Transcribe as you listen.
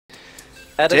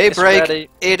Addict is Daybreak, ready.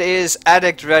 it is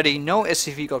Addict ready,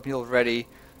 NoSCVGotMULE ready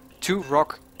to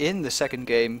rock in the second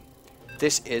game.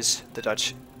 This is the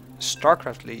Dutch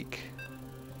StarCraft League.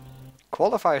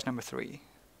 Qualifiers number 3.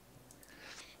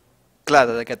 Glad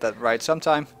that I get that right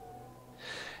sometime.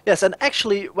 Yes, and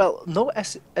actually, well,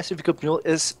 NoSCVGotMULE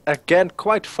is again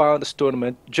quite far in this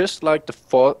tournament, just like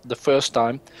the first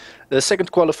time. The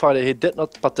second qualifier he did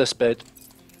not participate,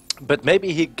 but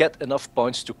maybe he get enough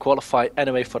points to qualify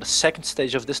anyway for the second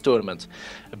stage of this tournament.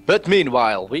 But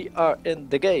meanwhile, we are in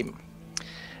the game.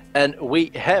 And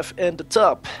we have in the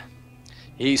top,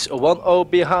 he's 1-0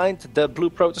 behind the blue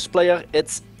Protoss player,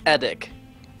 it's Addict.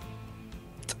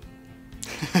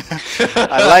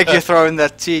 I like you throwing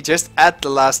that T just at the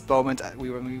last moment.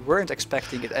 We weren't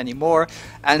expecting it anymore.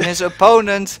 And his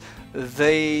opponent,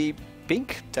 the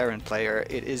pink Terran player,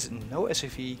 it is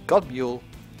NoSCVGotMULE,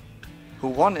 who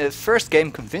won his first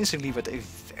game convincingly with a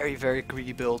very, very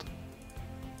greedy build.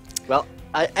 Well,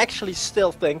 I actually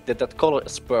still think that color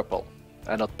is purple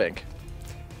and not pink.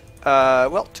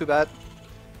 Well, too bad,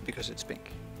 because it's pink.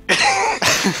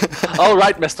 All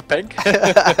right, Mr. Pink.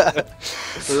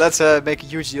 Let's make a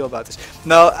huge deal about this.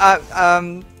 No,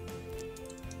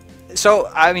 so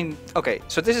I mean, okay,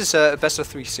 so this is a best of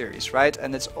 3 series, right?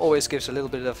 And it always gives a little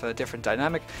bit of a different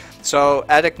dynamic. So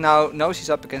Addict now knows he's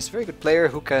up against a very good player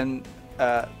who can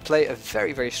play a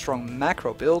very, very strong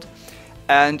macro build,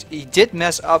 and he did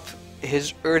mess up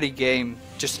his early game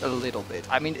just a little bit.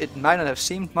 I mean, it might not have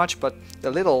seemed much, but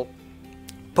the little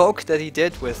poke that he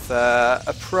did with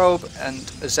a probe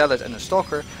and a zealot and a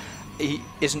stalker,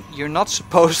 you're not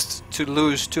supposed to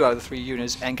lose 2 out of 3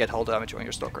 units and get hull damage on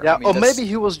your stalker. Yeah, I mean, or maybe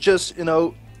he was just, you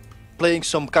know, playing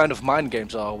some kind of mind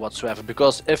games or whatsoever.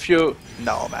 Because if you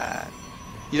no, man,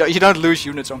 you don't lose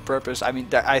units on purpose. I mean,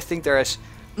 I think there is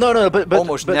but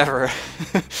almost never.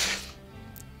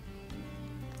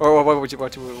 Or what were you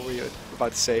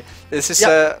about to say? This is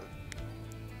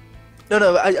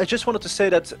No, I just wanted to say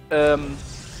that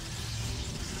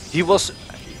he was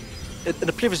in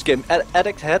the previous game.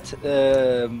 Addict had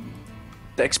the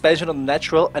expansion on the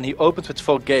natural, and he opened with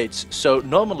 4 gates. So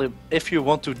normally, if you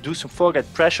want to do some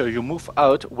 4-gate pressure, you move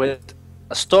out with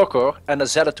a stalker and a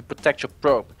zealot to protect your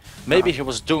probe. Maybe he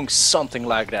was doing something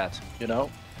like that, you know.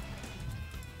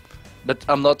 But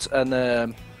I'm not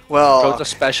an Protoss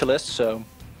specialist, so.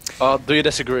 Do you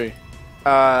disagree?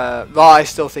 Well, I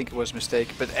still think it was a mistake,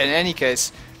 but in any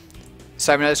case,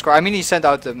 Cybernetic score. I mean, he sent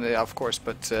out them, of course,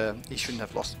 but he shouldn't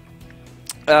have lost.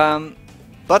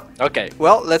 But okay.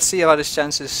 Well, let's see about his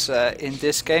chances in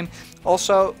this game.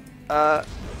 Also, a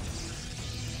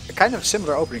kind of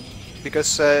similar opening,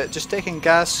 because just taking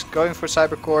gas, going for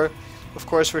Cybercore. Of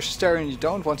course, versus Terran, you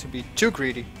don't want to be too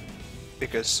greedy,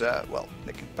 because well,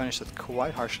 they can punish that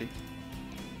quite harshly.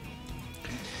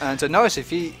 And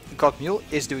NoSCVGotMULE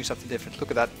is doing something different.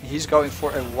 Look at that. He's going for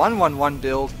a 1-1-1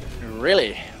 build.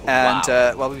 Really? And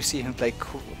wow. well, we see him play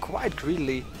quite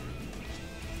greedily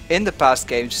in the past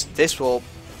games. This will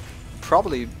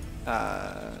probably,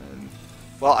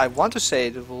 well, I want to say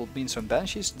it will mean some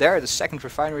Banshees. There, the second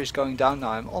refinery is going down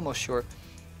now, I'm almost sure.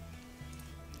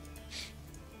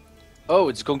 Oh,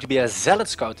 it's going to be a Zealot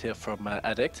Scout here from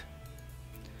Addict.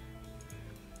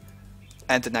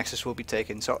 And the Nexus will be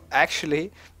taken. So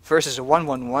actually, versus a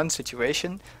 1-1-1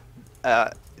 situation,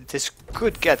 this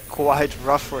could get quite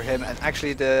rough for him. And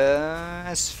actually the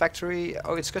S factory,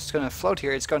 oh, it's just going to float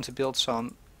here. It's going to build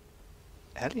some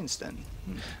Hellions then.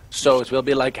 So it will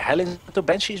be like Hellions to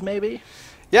Banshees maybe?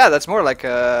 Yeah, that's more like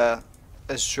a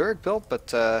Zerg build,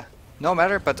 but no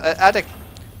matter. But Addict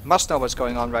must know what's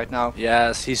going on right now.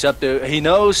 Yes, he's up to, he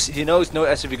knows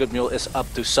NoSCVGotMULE is up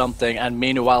to something, and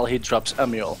meanwhile he drops a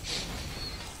mule.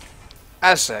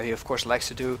 As he of course likes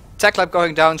to do. Tech Lab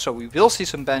going down, so we will see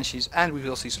some Banshees and we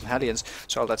will see some Hellions.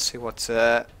 So let's see what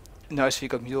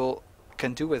NoSCVGotMULE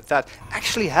can do with that.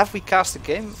 Actually, have we cast a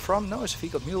game from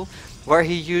NoSCVGotMULE where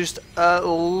he used a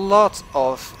lot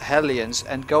of Hellions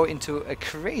and go into a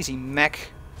crazy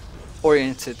mech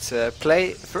oriented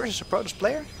play versus a Protoss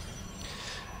player?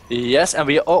 Yes, and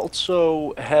we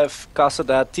also have casted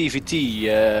a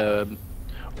TVT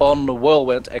on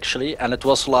Whirlwind actually, and it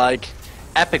was like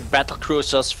epic battle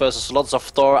cruisers versus lots of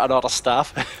Thor and other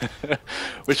stuff,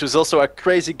 which was also a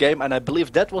crazy game, and I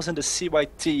believe that was in the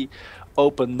CYT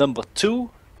Open number 2,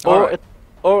 or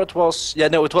it was, yeah,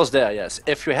 no, it was there, yes.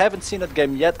 If you haven't seen that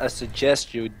game yet, I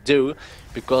suggest you do,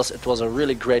 because it was a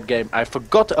really great game. I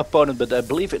forgot the opponent, but I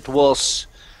believe it was,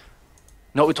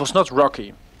 no, it was not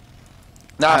Rocky.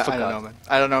 No, I forgot. I don't know, man.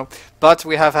 I don't know. But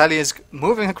we have Hellions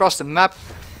moving across the map,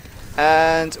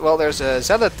 and well, there's a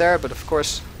Zealot there, but of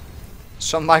course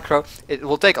some micro. It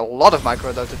will take a lot of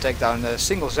micro though to take down a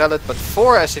single Zealot, but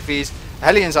 4 SCVs,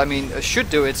 Hellions I mean, should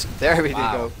do it. There we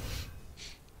go.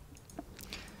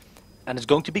 And it's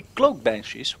going to be Cloak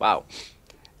Banshees, wow.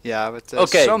 Yeah, but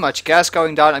so much gas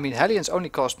going down. I mean, Hellions only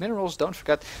cost minerals, don't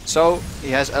forget. So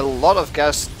he has a lot of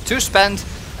gas to spend,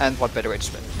 and what better way to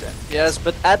spend it than? Yes,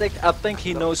 but Addict, I think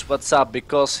he knows what's up,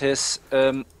 because his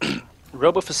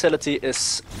robo facility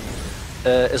is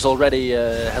already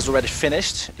has already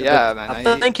finished. Yeah, but man.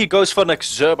 I think he goes for an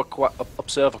observer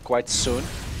quite soon.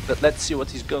 But let's see what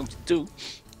he's going to do.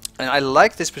 And I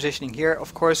like this positioning here.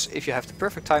 Of course, if you have the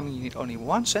perfect timing, you need only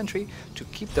 1 sentry to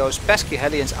keep those pesky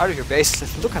Hellions out of your base.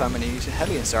 Look at how many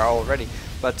Hellions there are already.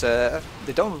 But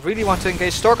they don't really want to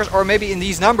engage Stalkers, or maybe in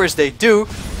these numbers they do.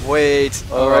 Wait,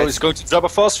 alright. He's going to drop a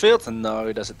force field? No,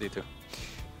 he doesn't need to.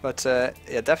 But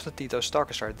yeah, definitely those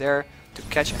Stalkers are there to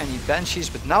catch any Banshees.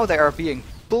 But now they are being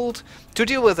pulled to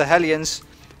deal with the Hellions.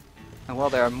 And well,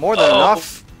 they are more than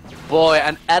enough. Boy,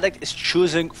 an Addict is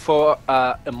choosing for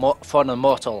an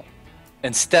Immortal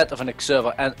instead of an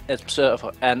observer,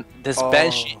 and this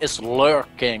Banshee is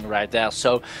lurking right there.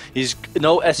 So he's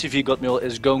NoSCVGotMULE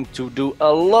is going to do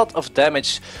a lot of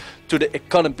damage to the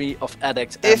economy of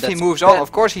Addict. If he moves on,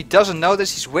 of course he doesn't know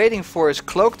this. He's waiting for his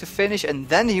cloak to finish, and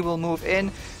then he will move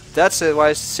in. That's a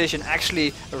wise decision.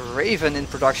 Actually, Raven in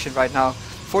production right now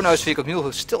for NoSCVGotMULE,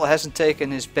 who still hasn't taken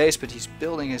his base, but he's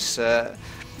building his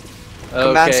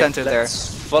command center there.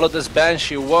 Follow this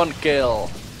Banshee. 1 kill,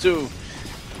 2.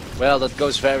 Well, that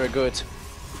goes very good.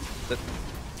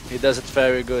 He does it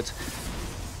very good.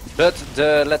 But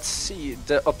let's see,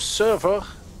 the observer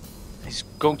is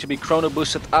going to be chrono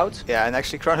boosted out. Yeah, and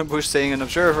actually chrono boosting an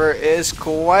observer is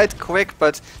quite quick,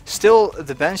 but still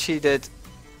the Banshee did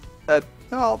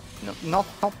well, not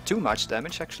too much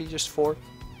damage. Actually, just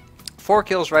 4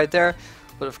 kills right there.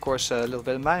 But of course, a little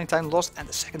bit of mining time lost, and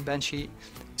the second Banshee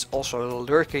is also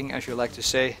lurking, as you like to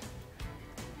say.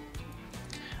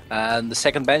 And the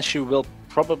second Banshee will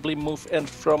probably move in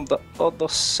from the other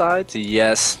side.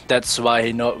 Yes, that's why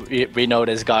we know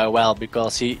this guy well,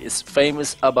 because he is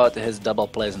famous about his double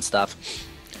plays and stuff.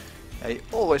 Yeah, he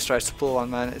always tries to pull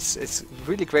one, man. It's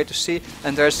really great to see.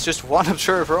 And there's just 1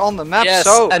 observer on the map. Yes,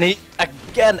 so and he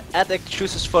again Addict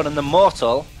chooses for an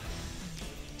Immortal.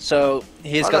 So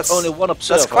he's got only 1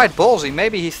 observer. That's quite ballsy.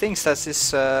 Maybe he thinks that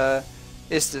this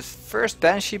is the first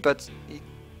Banshee, but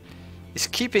he's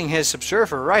keeping his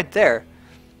observer right there.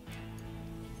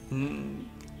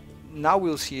 Now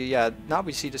we'll see. Yeah, now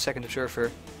we see the second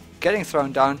observer getting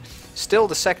thrown down. Still,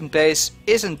 the second base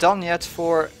isn't done yet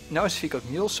for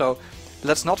NoSCVGotMULE. So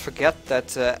let's not forget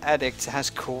that Addict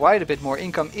has quite a bit more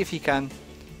income if he can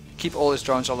keep all his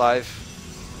drones alive,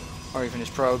 or even his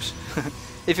probes.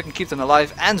 If you can keep them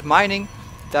alive and mining,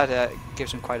 that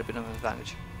gives him quite a bit of an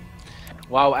advantage.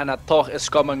 Wow, and a Thor is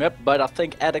coming up, but I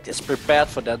think Addict is prepared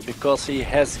for that, because he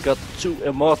has got 2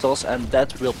 Immortals, and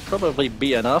that will probably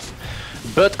be enough.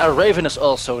 But a Raven is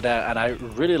also there, and I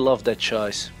really love that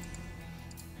choice.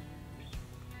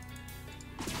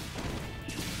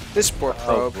 This poor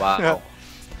probe. Oh, wow.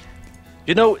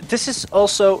 You know, this is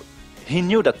also... He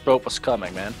knew that probe was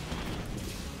coming, man.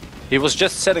 He was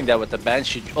just sitting there with the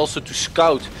Banshee, also to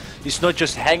scout. He's not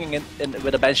just hanging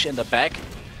with a Banshee in the back.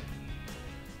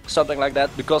 Something like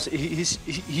that, because he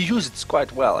uses it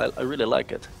quite well. I really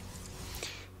like it.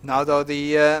 Now though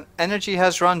the energy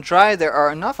has run dry, there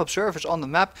are enough observers on the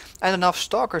map and enough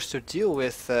stalkers to deal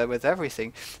with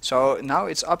everything. So now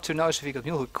it's up to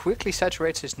NoSCVGotMULE, who quickly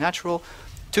saturates his natural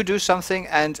to do something.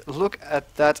 And look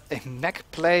at that, a mech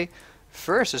play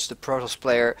versus the Protoss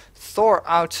player. Thor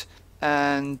out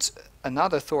and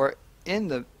another Thor in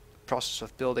the process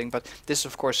of building. But this is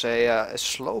of course a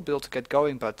slow build to get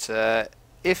going, but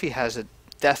if he has a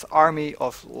death army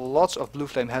of lots of Blue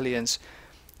Flame Hellions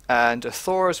and the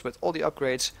Thors with all the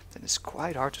upgrades, then it's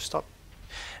quite hard to stop.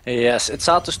 Yes, it's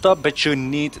hard to stop, but you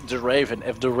need the Raven.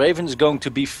 If the Raven is going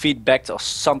to be feedbacked or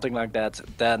something like that,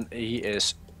 then he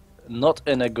is not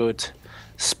in a good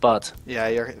spot. Yeah,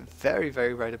 you're very,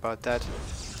 very right about that.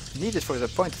 Needed for the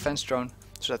point defense drone,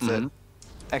 so that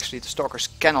actually the stalkers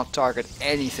cannot target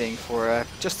anything for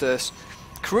just a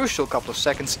crucial couple of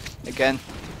seconds. Again,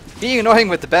 being annoying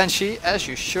with the Banshee, as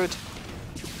you should.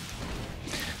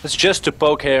 It's just to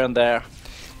poke here and there.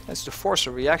 It's to force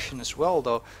a reaction as well,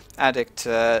 though. Addict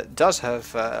does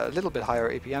have a little bit higher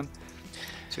APM,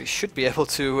 so he should be able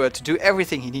to do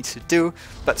everything he needs to do.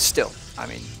 But still, I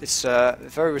mean, it's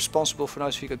very responsible for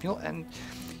NoSCVGotMULE, and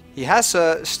he has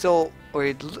still, or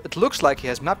it looks like he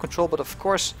has map control. But of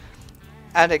course,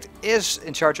 Addict is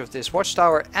in charge of this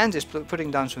watchtower and is putting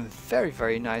down some very,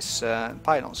 very nice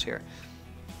pylons here.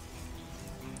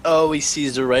 Oh, he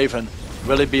sees the Raven.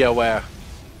 Will he be aware?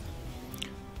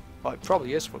 Well, it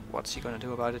probably is. What's he gonna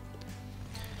do about it?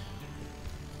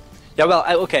 Yeah, well,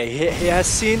 okay, he has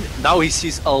seen, now he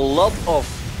sees a lot of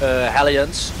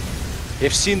Hellions.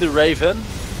 He's seen the Raven.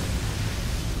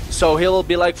 So he'll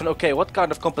be like, okay, what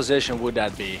kind of composition would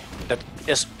that be? That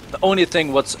is the only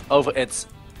thing what's over it.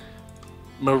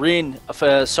 Marine,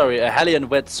 a Hellion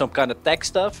with some kind of tech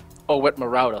stuff, or with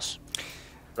Marauders.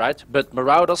 Right? But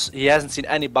Marauders, he hasn't seen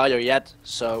any bio yet,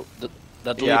 so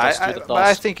that leaves us to the task. But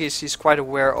I think he's quite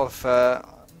aware of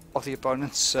the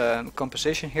opponent's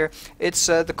composition here. It's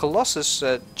the Colossus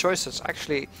choice that's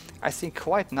actually, I think,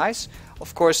 quite nice.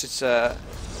 Of course, it's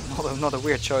not a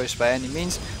weird choice by any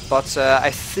means, but I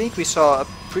think we saw a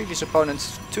previous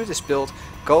opponent to this build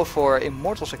go for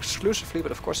Immortals exclusively,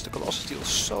 but of course the Colossus deals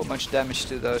so much damage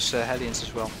to those Hellions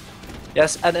as well.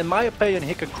 Yes, and in my opinion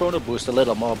he can chrono boost a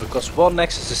little more, because one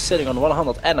Nexus is sitting on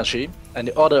 100 energy and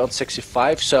the other on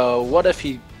 65, so what if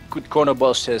he could chrono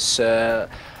boost his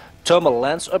thermal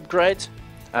lens upgrade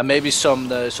and maybe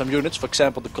some units, for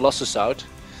example the Colossus out,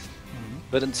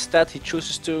 but instead he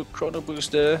chooses to chrono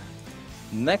boost the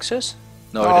Nexus?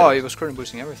 No, he was chrono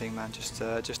boosting everything, man, just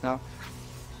now.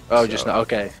 Oh, so just now,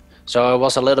 okay. So I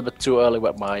was a little bit too early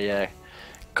with my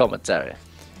commentary.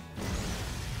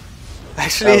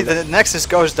 Actually, the Nexus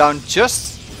goes down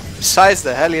just besides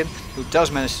the Hellion, who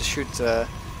does manage to shoot the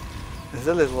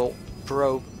little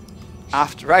probe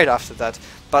right after that.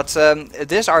 But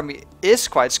this army is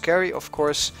quite scary, of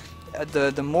course.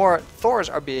 The more Thors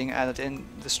are being added in,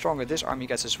 the stronger this army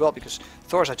gets as well, because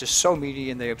Thors are just so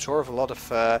meaty and they absorb a lot of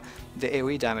the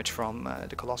AoE damage from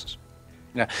the Colossus.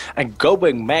 Yeah, and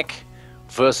going mech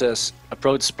versus a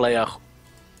Protoss player,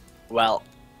 well,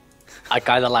 I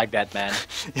kind of like that, man.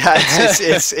 Yeah,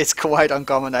 it's quite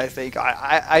uncommon, I think.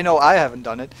 I know I haven't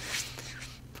done it,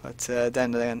 but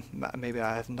then maybe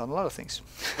I haven't done a lot of things.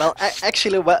 Well,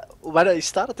 actually, when I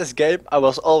started this game, I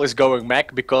was always going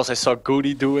mech because I saw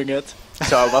Goody doing it.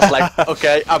 So I was like,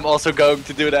 okay, I'm also going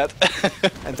to do that.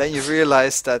 And then you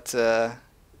realize that,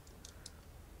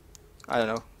 I don't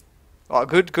know. Well,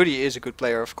 Goody is a good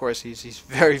player, of course. He's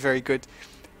very, very good.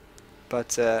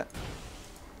 But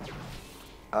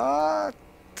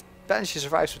Banshee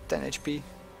survives with 10 HP.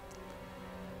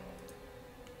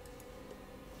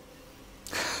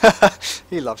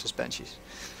 He loves his Banshees.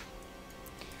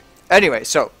 Anyway,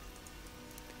 so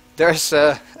there's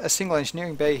a single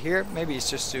engineering bay here. Maybe it's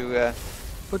just to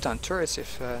put down turrets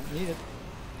if needed.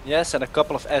 Yes, and a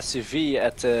couple of SCV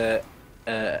at the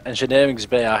engineering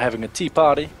bay are having a tea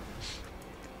party.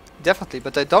 Definitely,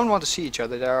 but they don't want to see each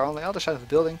other. They are on the other side of the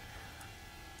building.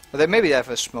 But they maybe have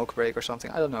a smoke break or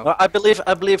something. I don't know. Well, I believe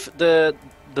the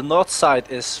north side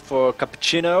is for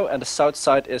cappuccino and the south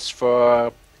side is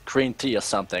for green tea or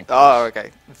something. Oh,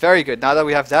 okay, very good. Now that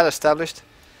we have that established,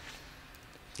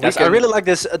 yes, I really like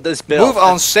this build. Move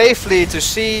on safely to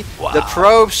see the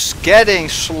probes getting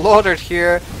slaughtered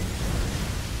here.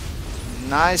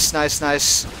 Nice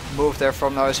move there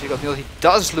from NoSCVGotMULE. He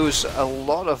does lose a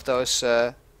lot of those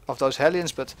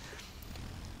Hellions, but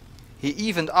he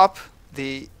evened up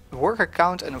the worker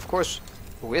count, and of course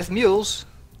with mules.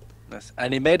 Yes.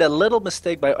 And he made a little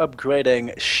mistake by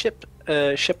upgrading ship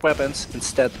weapons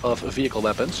instead of vehicle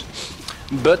weapons,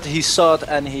 but he saw it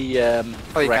and he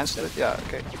he cancelled it. Yeah,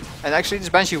 okay. And actually this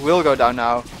Banshee will go down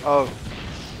now. Oh,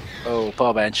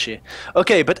 poor Banshee.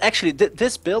 Okay, but actually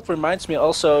this build reminds me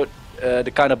also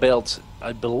the kind of build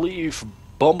I believe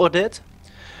Bomber did.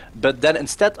 But then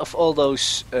instead of all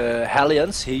those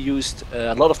Hellions, he used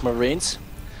a lot of Marines.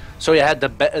 So he had the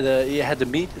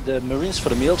Marines for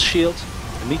the meat shield,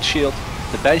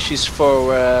 the Banshees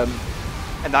for.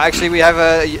 And actually we have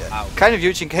a kind of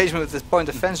huge engagement with this point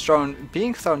defense drone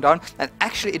being thrown down. And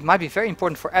actually it might be very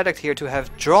important for Addict here to have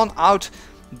drawn out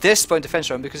this point defense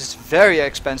drone, because it's very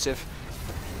expensive.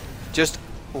 Just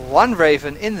one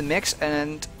Raven in the mix,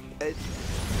 and it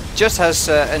just has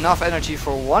enough energy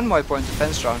for one more point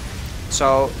defense drone.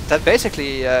 So that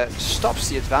basically stops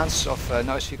the advance of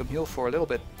NoSCVGotMULE for a little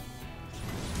bit.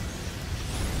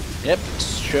 Yep,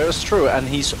 sure is true, and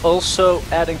he's also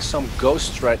adding some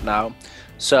ghosts right now,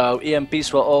 so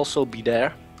EMPs will also be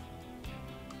there.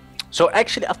 So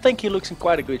actually I think he looks in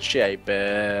quite a good shape,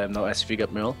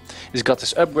 NoSCVGotMULE. He's got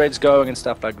his upgrades going and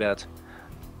stuff like that.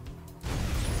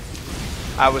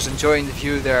 I was enjoying the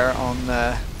view there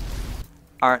on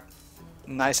our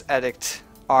nice Addict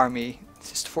army.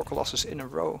 Just 4 Colossus in a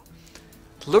row.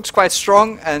 It looks quite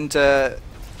strong, and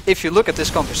if you look at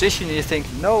this composition you think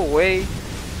no way,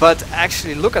 but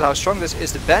actually look at how strong this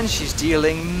is. The Banshee's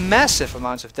dealing massive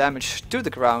amounts of damage to the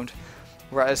ground,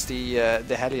 whereas the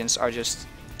Hellions are just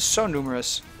so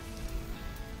numerous.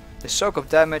 They soak up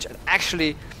damage, and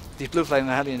actually these blue flame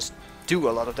Hellions do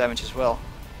a lot of damage as well.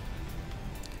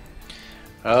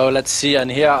 Oh, let's see, and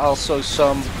here are also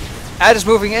some... Ad is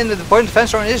moving in, the point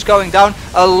defense drone is going down.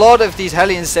 A lot of these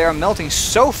Hellions, they are melting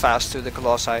so fast to the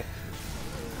Colossi.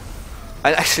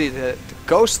 And actually the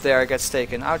ghost there gets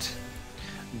taken out.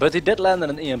 But he did land on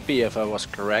an EMP if I was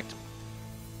correct.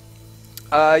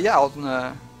 Yeah,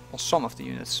 on some of the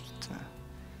units. But,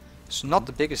 it's not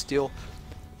the biggest deal.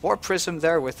 War Prism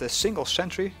there with a single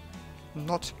sentry.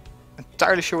 Not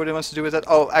entirely sure what he wants to do with that.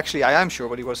 Oh, actually I am sure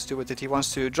what he wants to do with it. He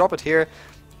wants to drop it here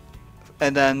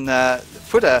and then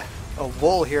put a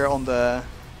wall here on the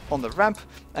ramp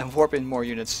and warp in more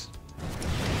units.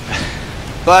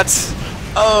 But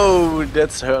oh,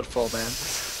 that's hurtful, man.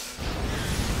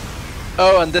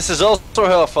 Oh, and this is also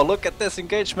hurtful. Look at this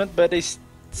engagement, but they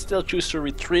still choose to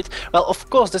retreat. Well, of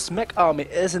course, this mech army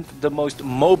isn't the most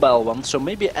mobile one, so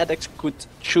maybe Addict could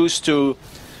choose to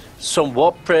some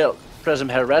warp prism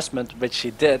harassment, which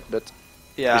he did, but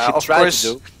yeah, of course,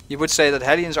 you would say that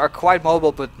Hellions are quite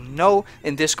mobile, but no,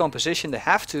 in this composition they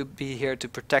have to be here to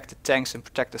protect the tanks and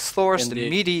protect the Thors, the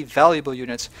meaty, valuable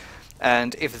units.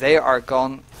 And if they are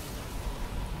gone,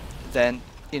 then,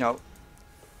 you know,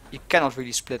 you cannot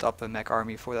really split up a mech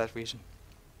army for that reason.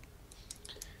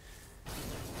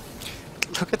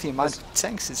 Look at the amount of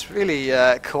tanks, it's really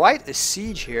quite a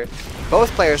siege here.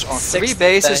 Both players on 3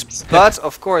 bases, but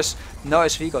of course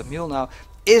NoSCVGotMULE now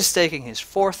is taking his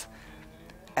 4th,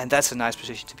 and that's a nice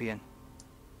position to be in.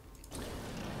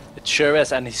 It sure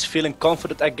is, and he's feeling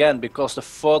confident again because the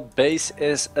 4th base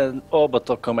is an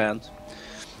orbital command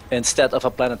instead of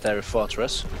a planetary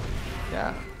fortress.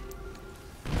 Yeah.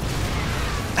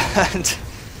 And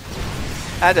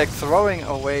Addict throwing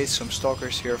away some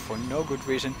stalkers here for no good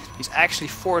reason. He's actually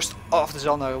forced off the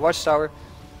Zelnari watchtower,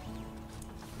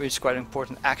 which is quite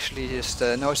important. Actually, his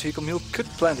NoSCVGotMULE could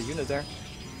plant a unit there.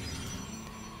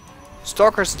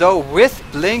 Stalkers though with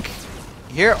Blink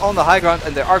here on the high ground,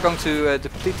 and they are going to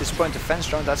deplete this point defense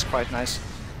drone. That's quite nice.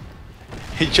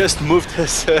 He just moved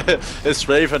his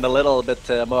Raven a little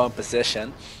bit more in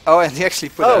position. Oh, and he actually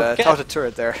put a touted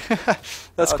turret there.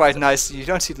 That's quite nice. You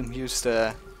don't see them used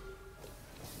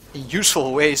in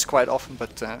useful ways quite often,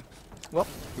 but well,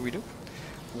 here we do.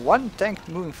 1 tank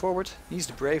moving forward. He's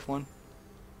the brave one.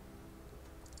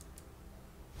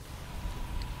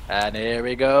 And here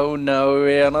we go. No,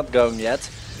 we are not going yet.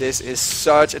 This is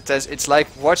such a test. It's like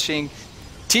watching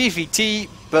TVT,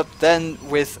 but then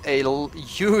with a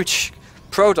huge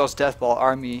Protoss Deathball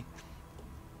army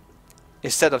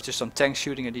instead of just some tanks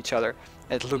shooting at each other.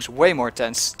 It looks way more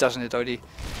tense, doesn't it, OD?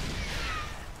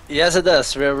 Yes, it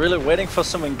does. We're really waiting for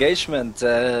some engagement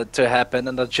to happen,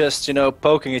 and they're just, you know,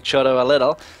 poking each other a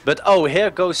little. But oh, here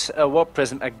goes a Warp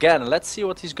Prism again. Let's see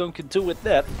what he's going to do with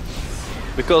that.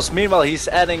 Because meanwhile he's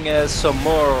adding some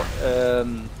more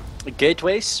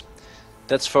gateways.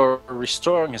 That's for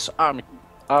restoring his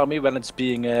army when it's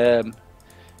being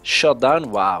shot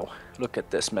down. Wow, look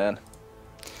at this, man.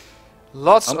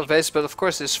 Lots of bases, but of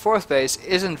course this 4th base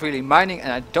isn't really mining,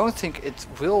 and I don't think it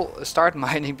will start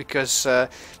mining because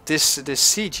this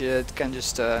siege can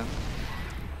just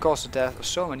cause the death of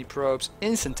so many probes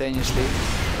instantaneously.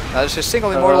 Now there's a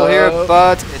single immortal here,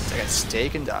 but it gets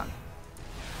taken down.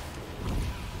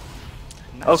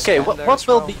 Nice. Okay, what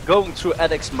will be going through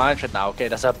Addict's mind right now? Okay,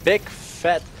 there's a big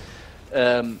fat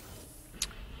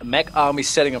mech army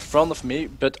sitting in front of me,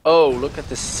 but oh, look at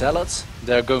the zealots.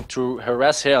 They're going to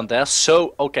harass here and there.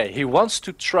 So, okay, he wants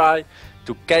to try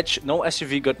to catch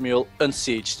NoSCVGotMULE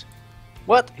unsieged.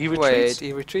 What? He retreats? Wait,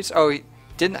 he retreats? Oh, he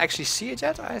didn't actually see it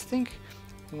yet, I think.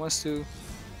 He wants to...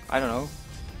 I don't know.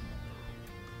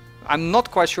 I'm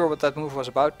not quite sure what that move was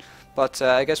about, but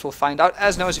I guess we'll find out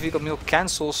as NoSCVGotMULE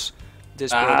cancels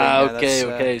this building. Okay,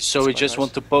 okay, so we just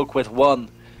want to poke with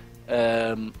 1.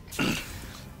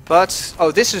 But,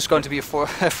 oh, this is going to be a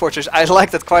fortress. I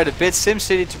like that quite a bit.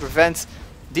 SimCity to prevent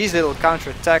these little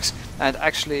counter-attacks. And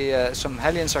actually some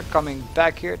Hellions are coming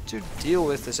back here to deal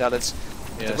with the Zealots.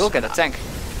 Yes. They will get a tank.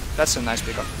 That's a nice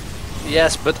pickup.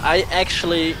 Yes, but I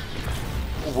actually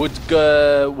would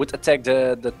attack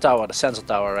the tower, the sensor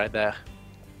tower right there.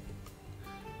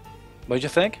 What do you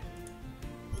think?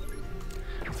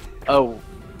 Oh.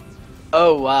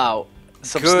 Oh, wow.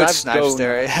 Some good snipes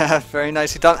there, yeah, very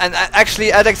nicely done. And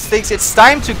actually Addict thinks it's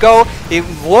time to go. He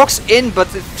walks in, but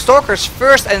the Stalkers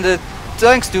first, and the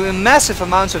tanks do massive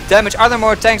amounts of damage. Are there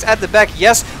more tanks at the back?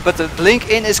 Yes, but the blink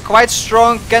in is quite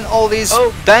strong. Can all these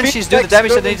Banshees do the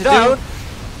damage that they need to do?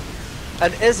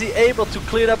 And is he able to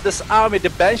clean up this army?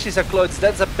 The Banshees are closed.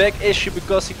 That's a big issue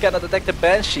because he cannot attack the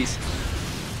Banshees.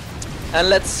 And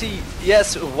let's see,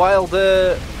 yes, while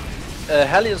the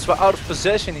Hellions were out of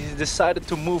position, he decided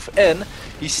to move in.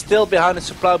 He's still behind in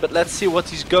supply, but let's see what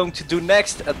he's going to do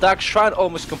next. A Dark Shrine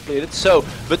almost completed, so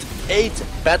but 8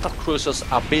 battle cruisers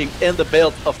are being in the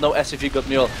build of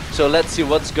NoSCVGotMULE. So let's see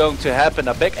what's going to happen.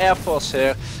 A big air force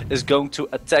here is going to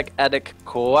attack Addict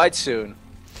quite soon.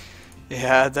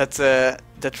 Yeah, that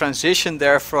the transition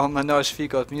there from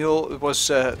NoSCVGotMULE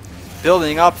was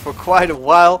building up for quite a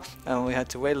while, and we had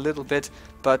to wait a little bit.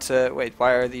 But wait,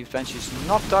 why are these Banshees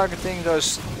not targeting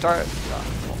those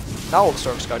now all the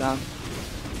storms go down.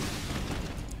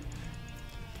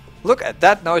 Look at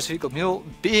that NoSCVGotMULE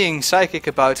being psychic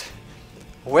about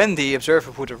when the observer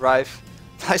would arrive.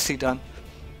 Nicely done.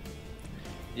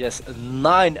 Yes,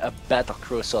 9 battle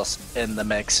cruisers in the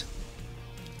mix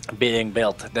being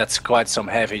built. That's quite some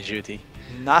heavy duty.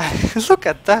 Nice. Look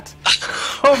at that.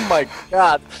 Oh my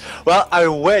god. Well, I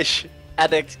wish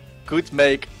Addict could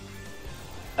make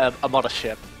a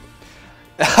mothership.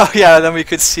 Oh yeah, then we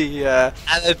could see and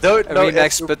I don't know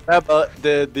if you remember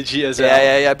the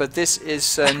GSL. Yeah, but this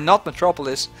is not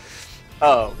Metropolis.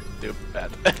 Oh, too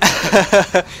bad.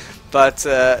 But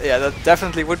yeah, that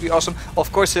definitely would be awesome.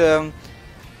 Of course,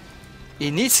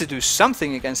 he needs to do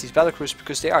something against these battlecruisers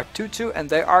because they are 2-2 and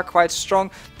they are quite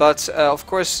strong. But of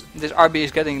course, this RB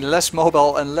is getting less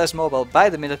mobile and less mobile by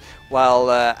the minute, while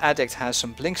Addict has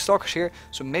some Blink Stalkers here,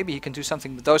 so maybe he can do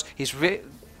something with those. He's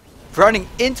running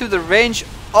into the range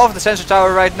of the sensor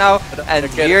tower right now, and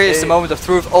here is the moment of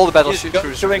truth. All the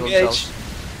battlecruisers will engage.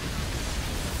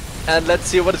 And let's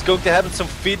see what is going to happen. Some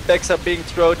feedbacks are being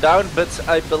thrown down, but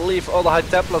I believe all the High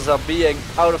Templars are being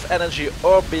out of energy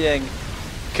or being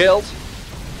killed.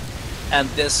 And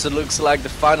this looks like the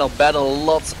final battle.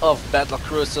 Lots of battle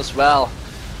cruisers. Well,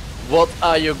 what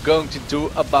are you going to do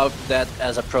about that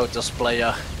as a Protoss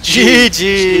player?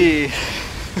 GG!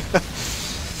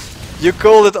 You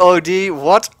called it OD.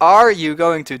 What are you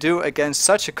going to do against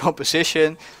such a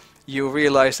composition? You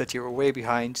realize that you were way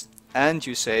behind, and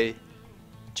you say,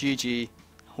 GG,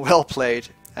 well played.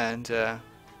 And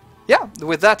yeah,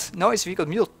 with that,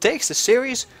 NoSCVGotMULE takes the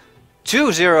series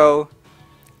 2-0,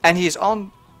 and he is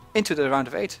on into the round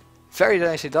of 8. Very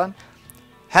nicely done.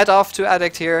 Head off to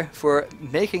Addict here for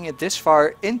making it this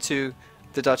far into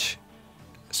the Dutch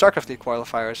StarCraft League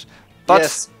qualifiers. But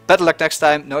yes, better luck next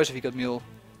time. NoSCVGotMULE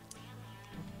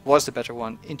was the better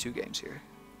one in 2 games here.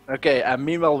 Okay, and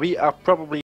meanwhile we are probably